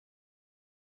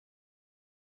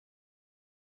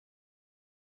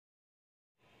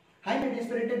Hi my dear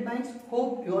spirited minds,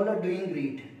 hope you all are doing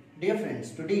great. Dear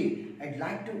friends, today I'd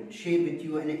like to share with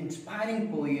you an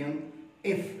inspiring poem,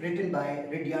 If, written by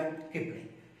Rudyard Kipling.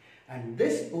 And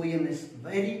this poem is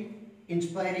very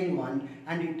inspiring one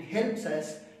and it helps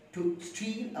us to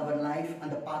steer our life on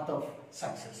the path of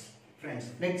success. Friends,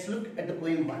 let's look at the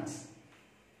poem once.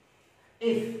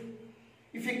 If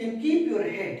you can keep your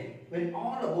head when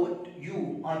all about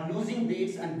you are losing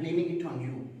dates and blaming it on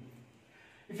you.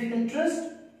 If you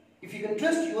can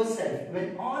trust yourself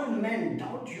when all men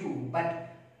doubt you,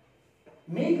 but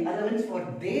make allowance for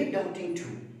their doubting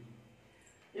too.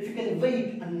 If you can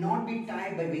wait and not be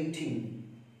tired by waiting,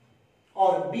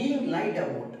 or being lied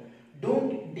about,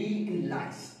 don't deal in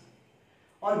lies,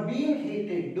 or being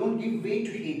hated, don't give way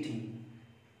to hating,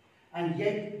 and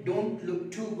yet don't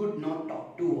look too good, not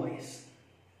talk too wise.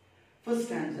 First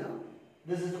stanza,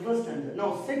 this is the first stanza.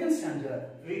 Now second stanza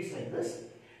reads like this.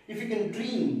 If you can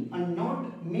dream and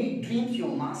not make dreams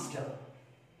your master,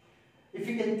 if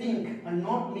you can think and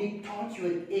not make thoughts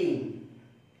your aim,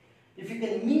 if you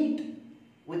can meet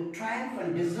with triumph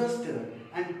and disaster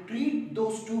and treat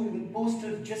those two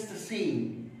impostors just the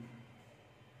same,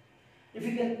 if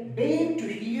you can bear to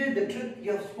hear the truth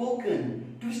you have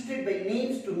spoken, twisted by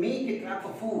names to make a trap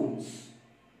for fools,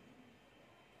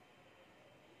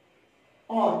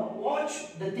 or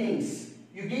watch the things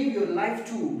you gave your life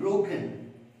to broken,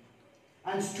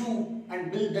 and stoop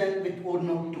and build them with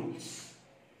worn-out tools.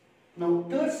 Now,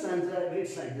 third stanza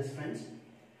reads like this, friends.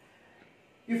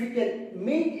 If you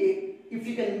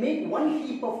can make one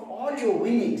heap of all your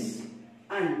winnings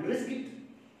and risk it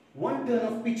one turn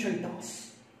of pitch and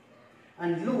toss,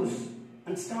 and lose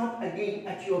and start again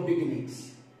at your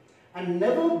beginnings, and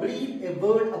never breathe a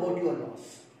word about your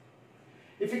loss.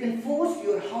 If you can force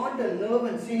your heart and nerve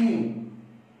and sinew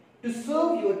to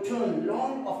serve your turn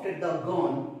long after they're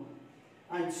gone,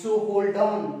 and so hold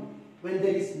on when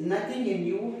there is nothing in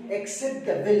you except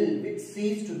the will which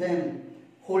says to them,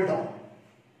 hold on.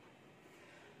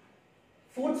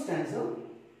 Fourth stanza,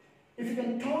 if you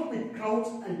can talk with crowds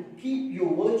and keep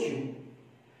your virtue,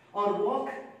 or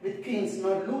walk with kings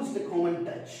nor lose the common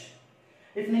touch,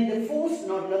 if neither force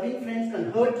nor loving friends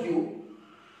can hurt you,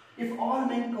 if all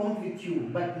men count with you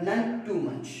but none too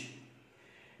much,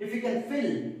 if you can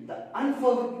fill the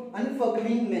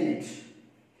unforgiving minute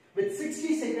with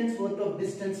 60 seconds worth of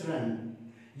distance run,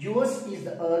 yours is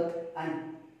the earth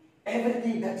and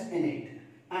everything that's in it,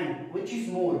 and which is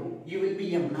more, you will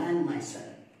be a man, my son.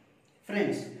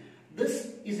 Friends,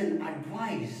 this is an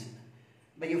advice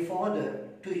by a father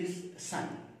to his son.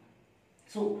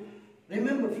 So,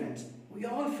 remember friends, we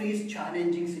all face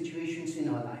challenging situations in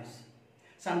our lives.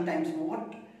 Sometimes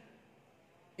what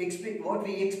we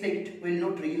expect will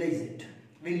not realize it.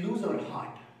 We lose our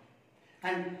heart.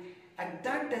 And at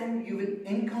that time, you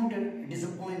will encounter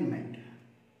disappointment,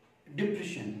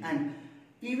 depression, and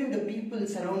even the people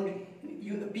surrounding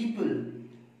you, the people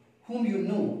whom you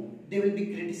know, they will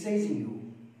be criticizing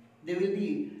you. They will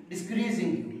be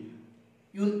discouraging you.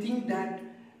 You will think that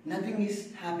nothing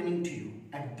is happening to you.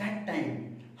 At that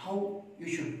time, how you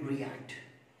should react.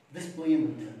 This poem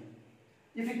will tell.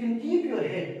 If you can keep your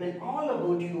head when all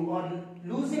about you are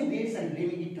losing days and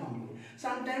blaming it on you.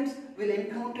 Sometimes we'll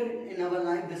encounter in our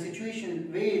life the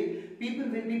situation where people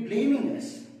will be blaming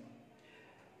us.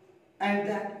 And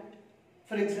that,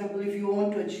 for example, if you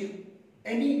want to achieve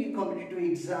any competitive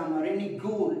exam or any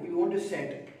goal you want to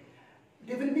set,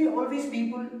 there will be always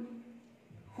people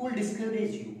who will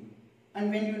discourage you.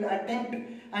 And when you will attempt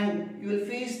and you will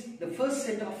face the first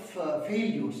set of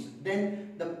failures,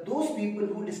 then those people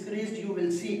who discouraged you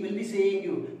will be saying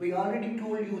you, we already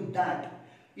told you that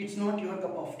it's not your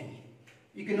cup of tea.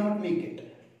 You cannot make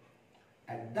it.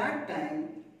 At that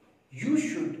time, you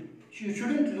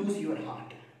shouldn't lose your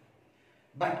heart.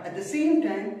 But at the same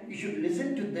time, you should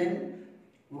listen to them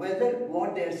whether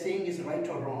what they are saying is right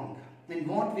or wrong. In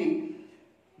what way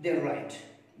they're right.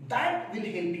 That will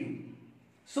help you.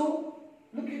 So,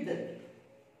 look at that.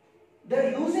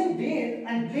 They're losing there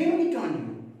and blaming it on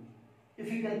you.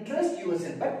 If you can trust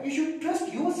yourself, but you should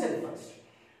trust yourself first.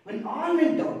 When all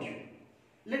men doubt you,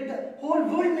 let the whole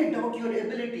world may doubt your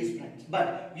abilities, friends,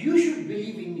 but you should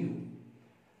believe in you.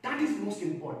 That is most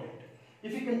important.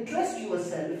 If you can trust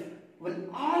yourself when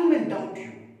all men doubt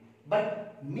you,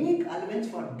 but make allowance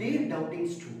for their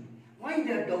doubtings too. Why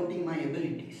they are doubting my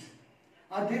abilities?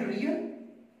 Are they real?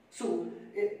 So,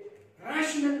 a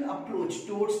rational approach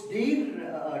towards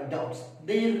their doubts,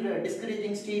 their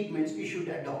discouraging statements you should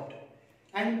adopt.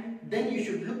 And then you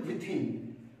should look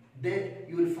within. There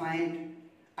you will find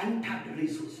untapped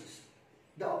resources,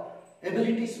 the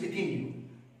abilities within you.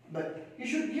 But you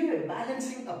should give a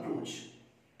balancing approach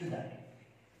to that.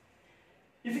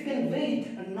 If you can wait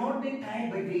and not be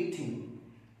tired by waiting.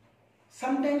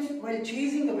 Sometimes while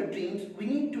chasing our dreams, we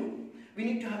need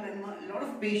to have a lot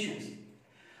of patience.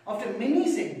 After many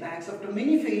setbacks, after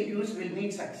many failures, we'll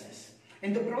meet success.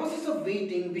 In the process of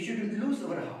waiting, we shouldn't lose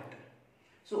our heart.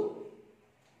 So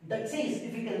that says,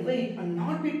 if you can wait and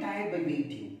not be tired by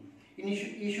waiting,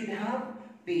 you should have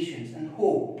patience and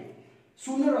hope.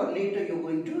 Sooner or later, you're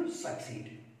going to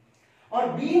succeed.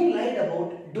 Or being lied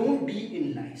about, don't deal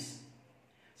in lies.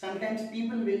 Sometimes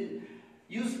people will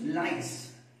use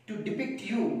lies to depict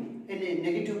you in a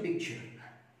negative picture.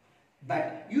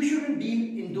 But you shouldn't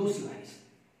deal in those lies.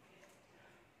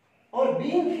 Or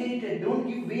being hated, don't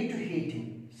give way to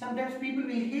hating. Sometimes people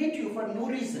will hate you for no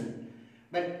reason,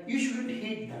 but you shouldn't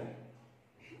hate them.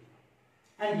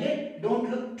 And yet, don't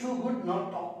look too good,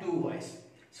 nor talk too wise.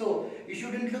 So, you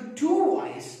shouldn't look too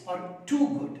wise or too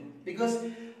good, because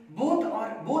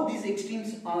both these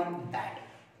extremes are bad.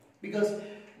 Because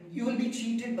you will be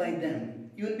cheated by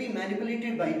them. You will be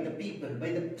manipulated by the people,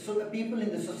 the people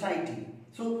in the society.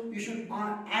 So, you should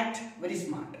act very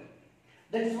smart.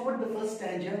 That is what the first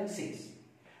stanza says.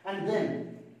 And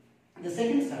then, the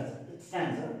second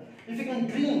stanza, if you can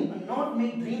dream and not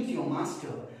make dreams your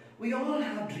master, we all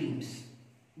have dreams.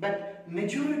 But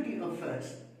majority of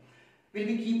us will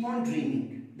be keep on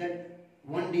dreaming that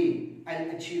one day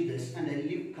I'll achieve this and I'll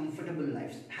live comfortable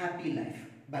lives, happy life.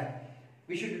 But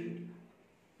we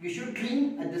should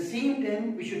dream, at the same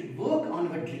time we should work on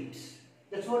our dreams.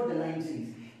 That's what the line says.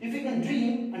 If you can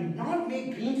dream and not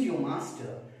make dreams your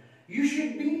master, you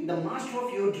should be the master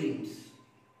of your dreams.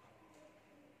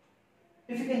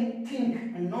 If you can think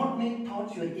and not make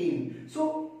thoughts your aim.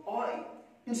 So,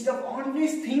 instead of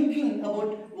always thinking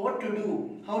about what to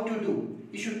do, how to do,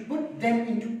 you should put them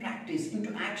into practice,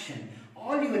 into action.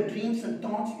 All your dreams and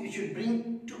thoughts you should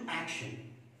bring to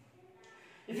action.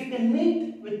 If you can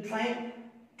meet with triumph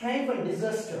and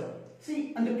disaster,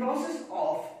 see, in the process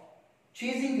of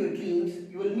chasing your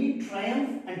dreams, you will meet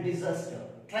triumph and disaster.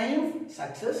 Triumph,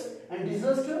 success, and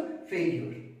disaster,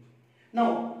 failure.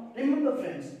 Now, remember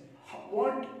friends,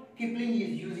 what Kipling is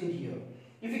using here.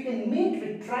 If you can meet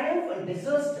with triumph and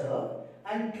disaster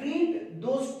and treat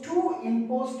those two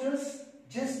imposters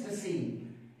just the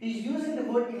same. He is using the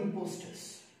word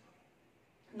imposters.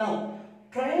 Now,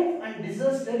 triumph and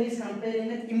disaster is comparing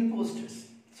with imposters.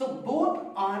 So, both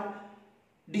are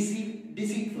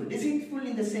deceitful. Deceitful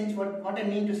in the sense, what I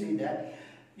mean to say that,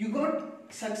 you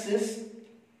got success,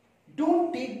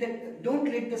 don't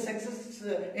let the success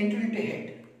enter into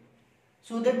head,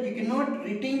 so that you cannot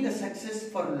retain the success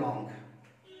for long.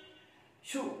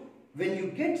 So, when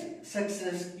you get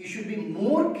success, you should be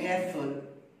more careful.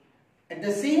 At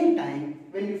the same time,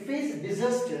 when you face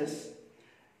disasters,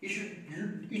 you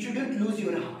shouldn't lose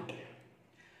your heart.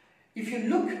 If you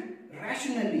look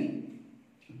rationally,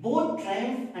 both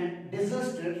triumph and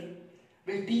disaster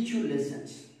will teach you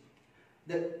lessons.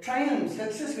 The triumph,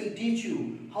 success will teach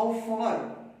you how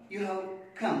far you have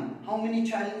come, how many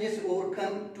challenges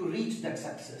overcome to reach that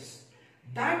success.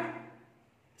 That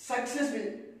success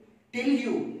will tell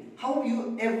you how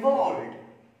you evolved.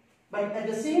 But at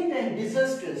the same time,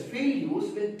 disasters,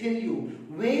 failures will tell you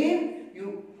where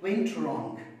you went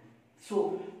wrong.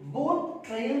 So, both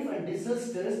triumph and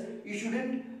disasters, you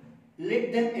shouldn't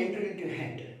let them enter into your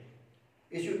head.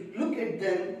 You should look at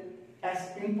them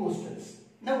as imposters.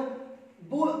 Now,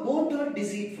 both are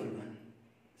deceitful one.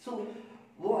 So,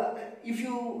 if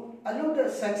you allow the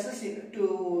success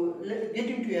to get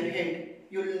into your head,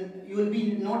 you will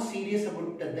be not serious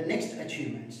about the next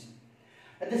achievements.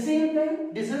 At the same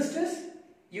time, disasters,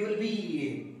 you will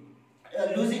be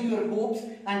losing your hopes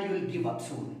and you will give up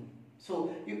soon.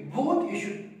 So, you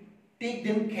should take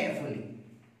them carefully.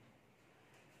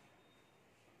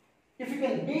 If you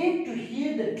can bear to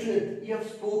hear the truth you have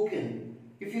spoken,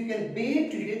 if you can bear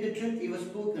to hear the truth you have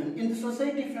spoken, in the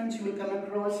society, friends, you will come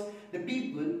across the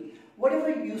people,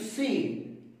 whatever you say,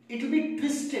 it will be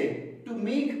twisted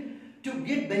to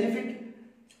get benefit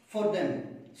for them.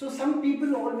 So some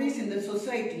people always in the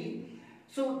society,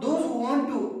 so those who want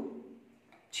to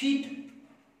cheat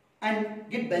and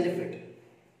get benefit.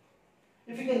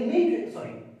 If you can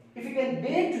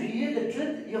bear to hear the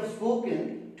truth you have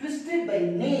spoken, twisted by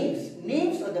names.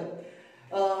 Names are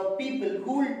the people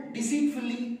who will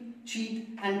deceitfully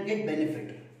cheat and get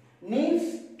benefit.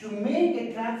 Names to make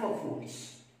a trap for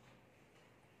fools.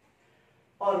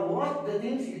 Or what the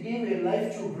things you gave your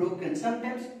life to broken.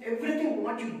 Sometimes everything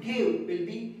what you gave will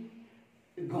be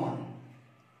gone.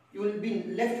 You will be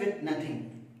left with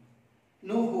nothing.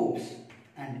 No hopes.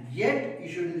 And yet you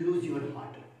shouldn't lose your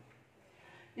heart.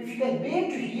 If you can bear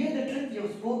to hear the truth you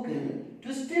have spoken,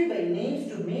 twisted by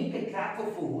names to make a trap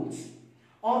for fools,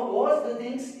 Or was the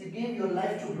things you gave your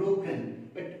life to broken?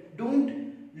 But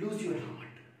don't lose your heart.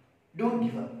 Don't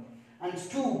give up. And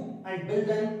stoop and build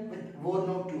them with worn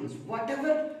out tools.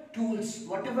 Whatever tools,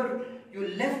 whatever you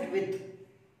left with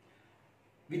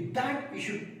that you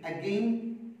should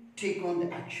again take on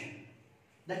the action.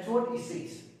 That's what he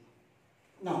says.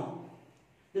 Now,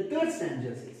 the third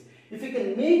stanza says, if you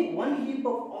can make one heap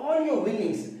of all your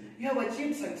winnings, you have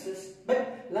achieved success.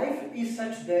 But life is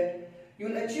such that you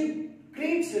will achieve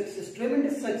great success,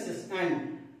 tremendous success,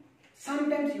 and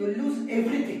sometimes you will lose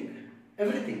everything.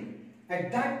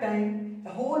 At that time, the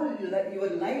whole your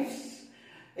life's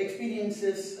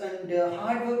experiences and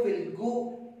hard work will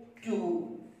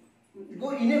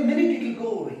go in a minute. It will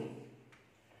go away.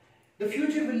 The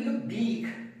future will look bleak.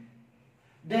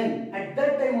 Then at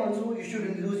that time also you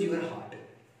shouldn't lose your heart.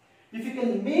 If you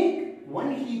can make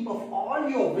one heap of all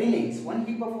your winnings, all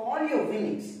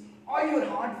your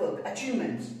hard work,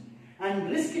 achievements, and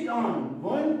risk it on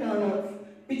one turn of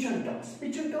pitch and toss.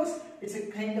 Pitch and toss, it's a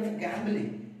kind of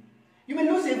gambling. You may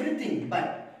lose everything,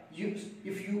 but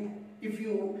if you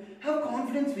have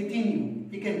confidence within you,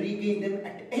 you can regain them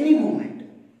at any moment.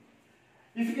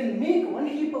 If you can make one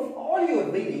heap of all your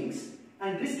winnings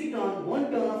and risk it on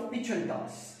one turn of pitch and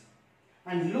toss,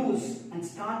 and lose and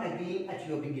start again at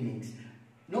your beginnings.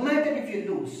 No matter if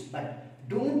you lose, but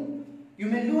you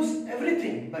may lose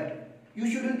everything, but you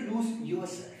shouldn't lose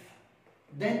yourself.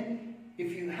 Then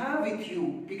if you have with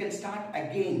you, you can start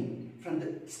again from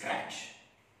the scratch.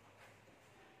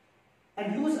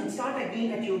 And lose and start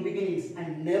again at your beginnings,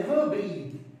 and never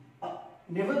breathe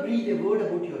a word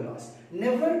about your loss.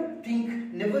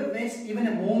 Never waste even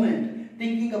a moment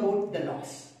thinking about the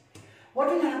loss. What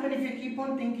will happen if you keep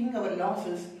on thinking our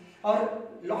losses or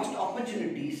lost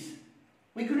opportunities?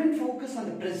 We couldn't focus on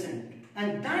the present,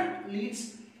 and that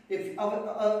leads we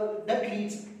will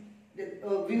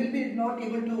be not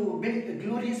able to build a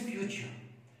glorious future.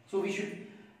 So we should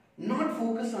not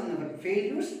focus on our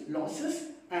failures,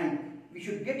 losses, and we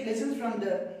should get lessons from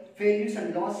the failures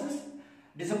and losses,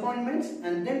 disappointments,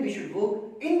 and then we should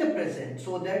work in the present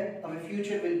so that our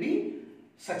future will be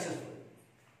successful.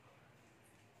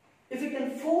 If you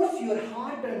can force your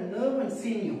heart and nerve and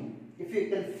sinew,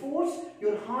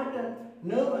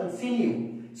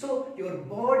 so your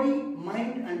body,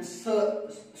 mind and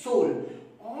soul,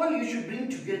 all you should bring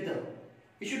together.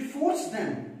 You should force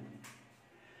them.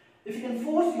 If you can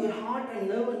force your heart and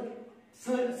nerve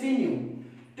and sinew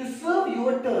to serve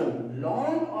your turn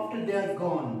long after they are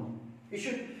gone, you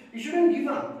shouldn't give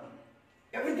up.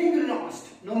 Everything you lost,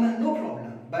 no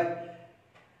problem. But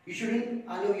you shouldn't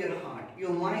allow your heart, your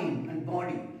mind and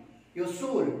body, your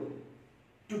soul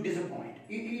to disappoint.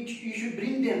 You should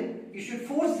bring them, you should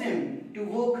force them to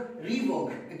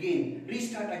rework again,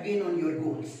 restart again on your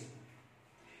goals.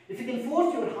 If you can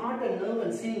force your heart and nerve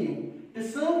and sinew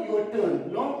to serve your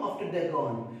turn long after they're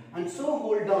gone, and so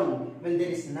hold on when there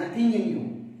is nothing in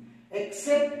you,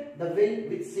 except the will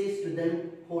which says to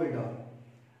them, hold on.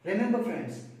 Remember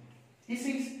friends, he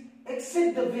says,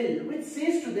 except the will which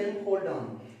says to them, hold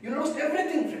on. You lost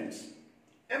everything, friends.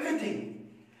 Everything.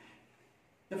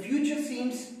 The future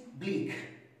seems bleak.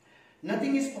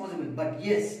 Nothing is possible. But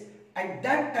yes, at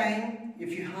that time,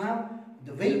 if you have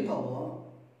the willpower,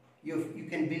 you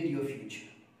can build your future.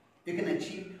 You can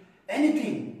achieve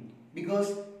anything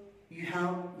because you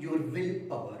have your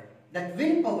willpower. That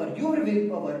willpower, your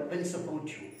willpower will support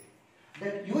you.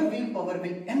 That your willpower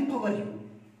will empower you.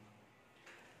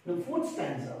 The fourth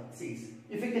stanza says,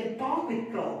 if you can talk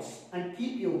with crowds and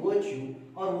keep your virtue,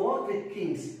 or walk with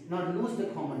kings, not lose the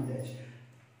common touch.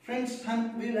 Friends,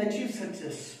 we will achieve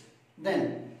success.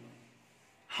 Then,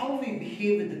 how we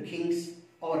behave with the kings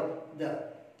or the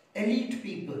elite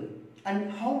people,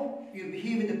 and how you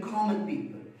behave with the common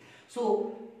people.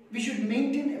 So, we should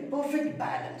maintain a perfect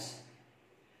balance.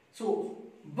 So,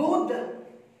 both the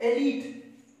elite,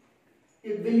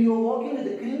 when you are walking with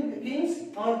the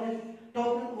kings or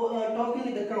talking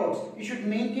with the crowds, you should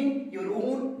maintain your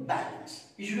own balance.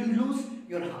 You shouldn't lose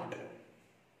your heart.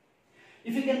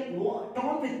 If you can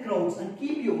talk with crowds and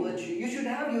keep your virtue, you should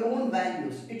have your own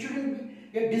values. It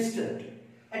shouldn't get disturbed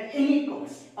at any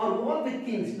cost. Or walk with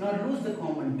kings, not lose the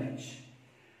common touch.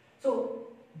 So,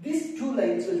 these two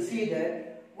lines will say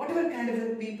that whatever kind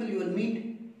of people you will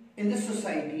meet in this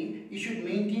society, you should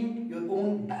maintain your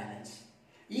own balance.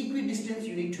 Equidistance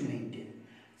you need to maintain.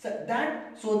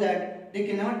 So that they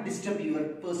cannot disturb your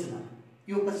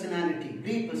personality,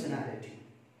 great personality.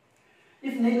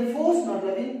 If neither force nor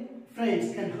loving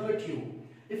friends can hurt you,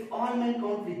 if all men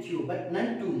count with you, but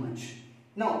none too much.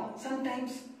 Now,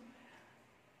 sometimes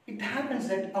it happens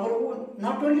that our own,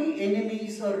 not only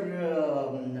enemies or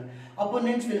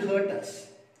opponents will hurt us.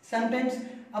 Sometimes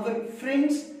our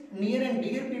friends, near and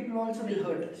dear people also will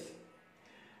hurt us.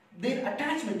 The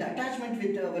attachment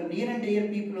with our near and dear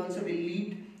people also will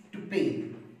lead to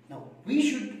pain. Now, we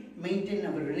should maintain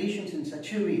our relations in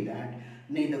such a way that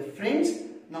neither friends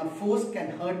nor foes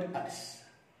can hurt us.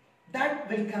 That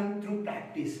will come through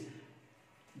practice.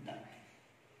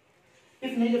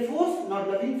 If neither foes nor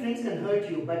loving friends can hurt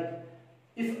you, but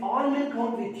if all men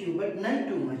count with you, but none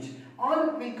too much,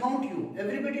 all will count you.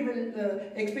 Everybody will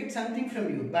expect something from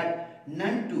you, but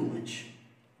none too much.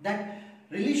 That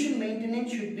relation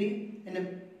maintenance should be in a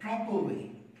proper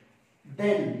way.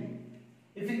 Then,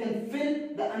 if you can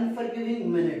fill the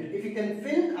unforgiving minute,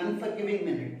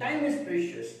 time is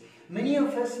precious. Many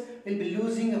of us will be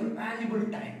losing our valuable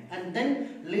time, and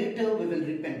then later we will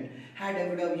repent. Had I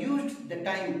would have used the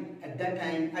time at that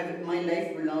time, my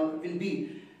life will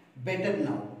be better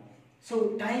now.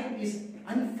 So time is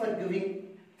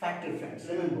unforgiving factor, friends.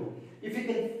 Remember, if you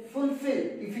can fill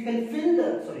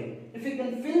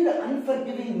the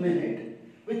unforgiving minute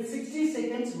with 60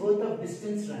 seconds worth of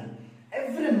distance run,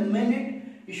 every minute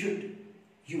you should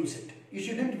use it. You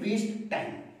shouldn't waste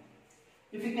time.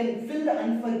 If you can fill the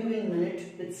unforgiving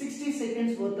minute with 60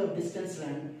 seconds worth of distance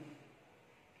run,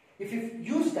 if you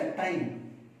use that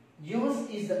time, yours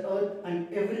is the earth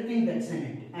and everything that's in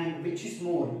it, and which is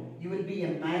more, you will be a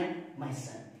man, my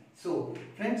son. So,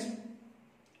 friends,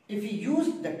 if you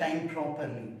use the time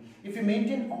properly, if you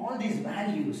maintain all these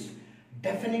values,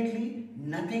 definitely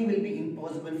nothing will be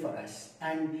impossible for us,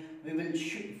 and we will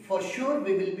for sure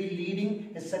we will be leading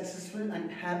a successful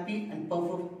and happy and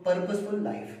purposeful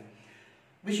life.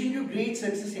 Wishing you great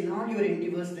success in all your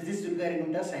endeavors. This is Rudyard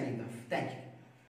Kipling signing off. Thank you.